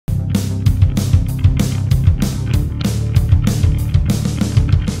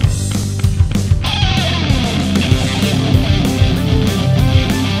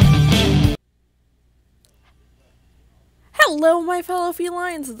Hello, my fellow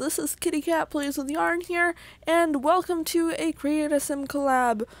felines. This is KittyCatPlaysWithYarn here, and welcome to a Create a Sim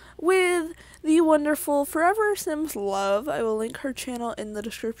collab with the wonderful ForeverSimsLove. I will link her channel in the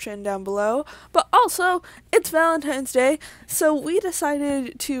description down below. But also, it's Valentine's Day, so we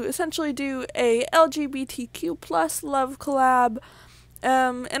decided to essentially do a LGBTQ plus love collab.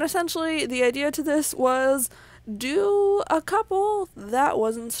 And essentially, the idea to this was do a couple that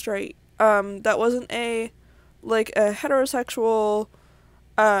wasn't straight. That wasn't a heterosexual,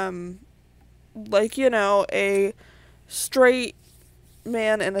 a straight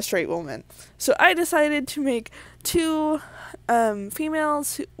man and a straight woman. So I decided to make two,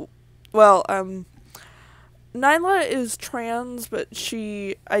 females who, Nyla is trans, but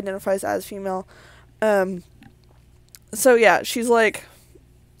she identifies as female. So yeah, she's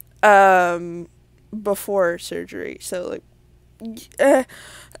before surgery, so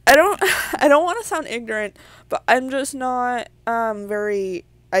I don't want to sound ignorant, but I'm just not,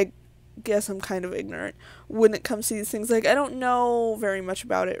 I guess I'm kind of ignorant when it comes to these things. I don't know very much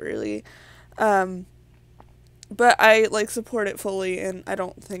about it, really. But I, support it fully, and I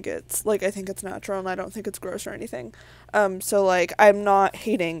don't think it's, I think it's natural, and I don't think it's gross or anything. So, I'm not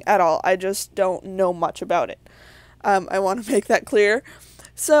hating at all. I just don't know much about it. I want to make that clear.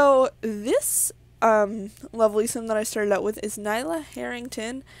 So, this lovely sim that I started out with is Nyla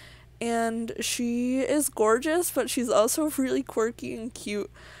Harrington, and she is gorgeous, but she's also really quirky and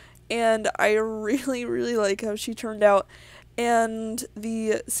cute, and I really, really like how she turned out. And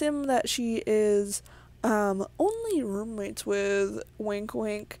the sim that she is only roommates with, wink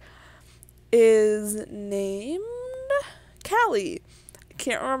wink, is named Callie. I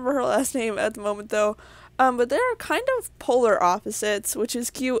can't remember her last name at the moment though, but they're kind of polar opposites, which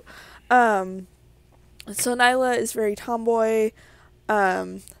is cute. So Nyla is very tomboy,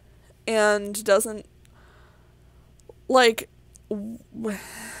 and doesn't, I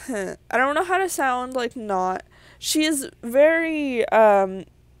don't know how to sound, not, she is very,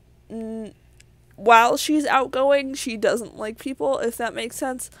 while she's outgoing, she doesn't like people, if that makes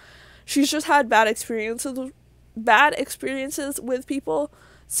sense. She's just had bad experiences with people,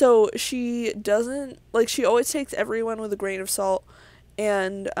 so she doesn't, she always takes everyone with a grain of salt,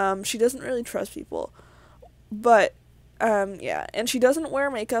 and, she doesn't really trust people. But, yeah, and she doesn't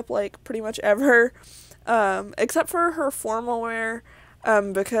wear makeup, pretty much ever, except for her formal wear,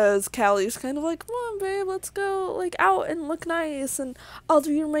 because Callie's kind of come on, babe, let's go, out and look nice, and I'll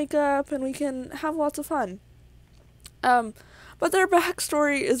do your makeup, and we can have lots of fun. But their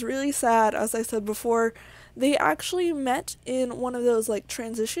backstory is really sad, as I said before. They actually met in one of those,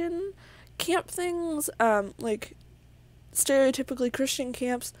 transition camp things, stereotypically Christian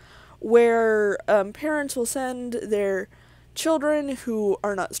camps, where parents will send their children who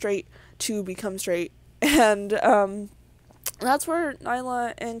are not straight to become straight, and that's where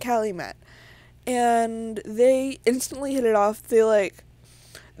Nyla and Callie met, and they instantly hit it off.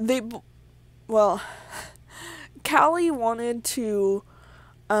 Callie wanted to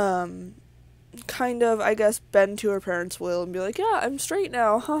kind of, I guess, bend to her parents' will and be yeah, I'm straight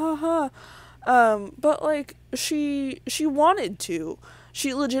now, ha ha ha, but she wanted to.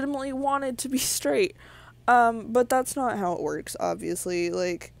 She legitimately wanted to be straight, but that's not how it works, obviously.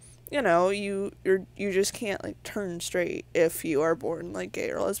 You just can't, turn straight if you are born, gay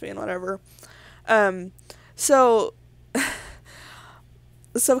or lesbian, whatever. So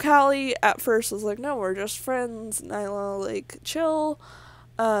Callie at first was no, we're just friends, Nyla, chill,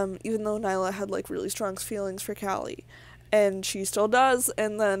 even though Nyla had, really strong feelings for Callie, and she still does,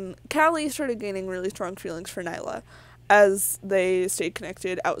 and then Callie started gaining really strong feelings for Nyla, as they stayed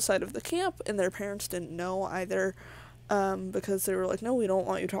connected outside of the camp, and their parents didn't know either, because they were no, we don't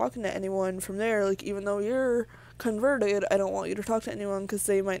want you talking to anyone from there, even though you're converted, I don't want you to talk to anyone, because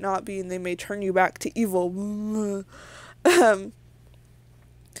they might not be, and they may turn you back to evil.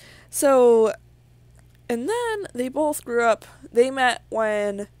 So, and then they both grew up. They met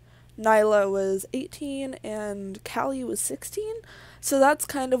when Nyla was 18, and Callie was 16, so that's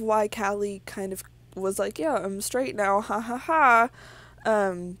kind of why Callie kind of was yeah, I'm straight now, ha ha ha.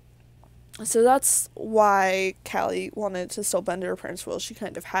 So that's why Callie wanted to still bend to her parents' will. She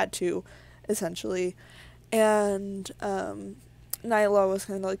kind of had to, essentially. And Nyla was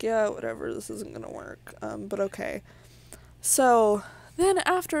kind of yeah, whatever, this isn't gonna work, but okay. So then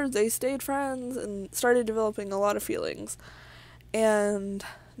after, they stayed friends and started developing a lot of feelings, and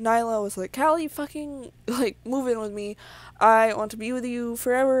Nyla was Callie, fucking, move in with me, I want to be with you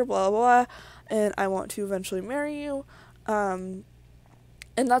forever, blah blah, and I want to eventually marry you, and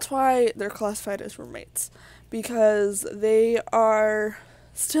that's why they're classified as roommates, because they are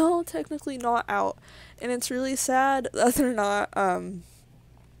still technically not out, and it's really sad that they're not,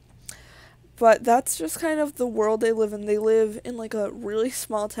 but that's just kind of the world they live in. They live in like a really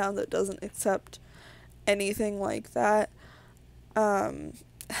small town that doesn't accept anything like that.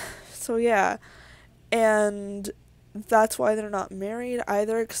 So yeah, and that's why they're not married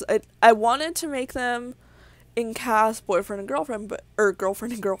either, because I wanted to make them in cast boyfriend and girlfriend, or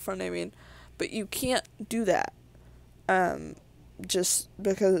girlfriend and girlfriend, I mean, but you can't do that, just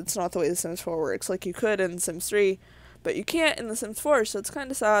because it's not the way The Sims 4 works. Like, you could in Sims 3, but you can't in The Sims 4, so it's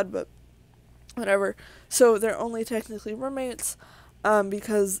kind of sad, but whatever. So they're only technically roommates,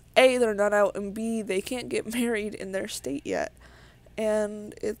 because A, they're not out, and B, they can't get married in their state yet.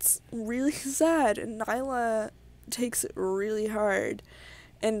 And it's really sad, and Nyla takes it really hard.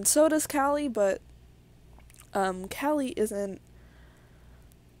 And so does Callie, but Callie isn't,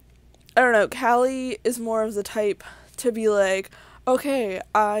 I don't know, Callie is more of the type to be like, okay,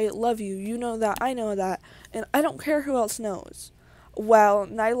 I love you, you know that, I know that, and I don't care who else knows. While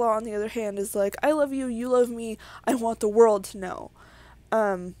Nyla, on the other hand, is like, I love you, you love me, I want the world to know.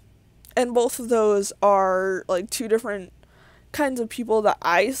 And both of those are, like, two different kinds of people that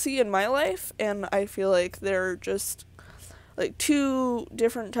I see in my life, and I feel like they're just, like, two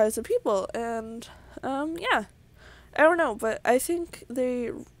different types of people, and, yeah. I don't know, but I think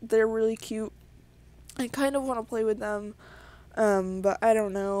they're really cute. I kind of want to play with them, but I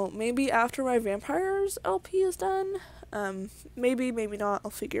don't know. Maybe after my Vampires LP is done. Maybe not.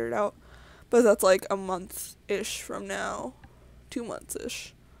 I'll figure it out. But that's like a month-ish from now. 2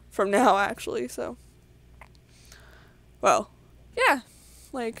 months-ish from now, actually, so. Well, yeah.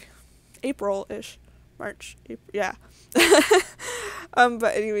 Like, April-ish. March. April, yeah.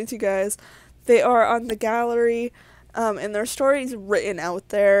 But anyways, you guys, they are on the gallery, and their story's written out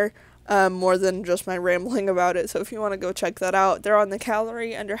there, more than just my rambling about it, so if you want to go check that out, they're on the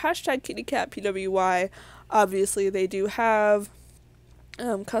gallery under hashtag KittyCatPWY. Obviously, they do have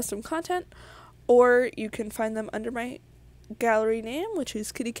custom content, or you can find them under my gallery name, which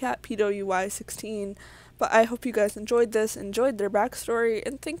is KittyCatPWY16. But I hope you guys enjoyed this, enjoyed their backstory,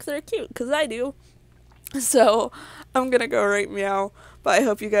 and think they're cute, because I do. So, I'm gonna go right meow, but I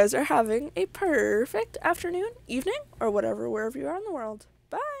hope you guys are having a perfect afternoon, evening, or whatever, wherever you are in the world.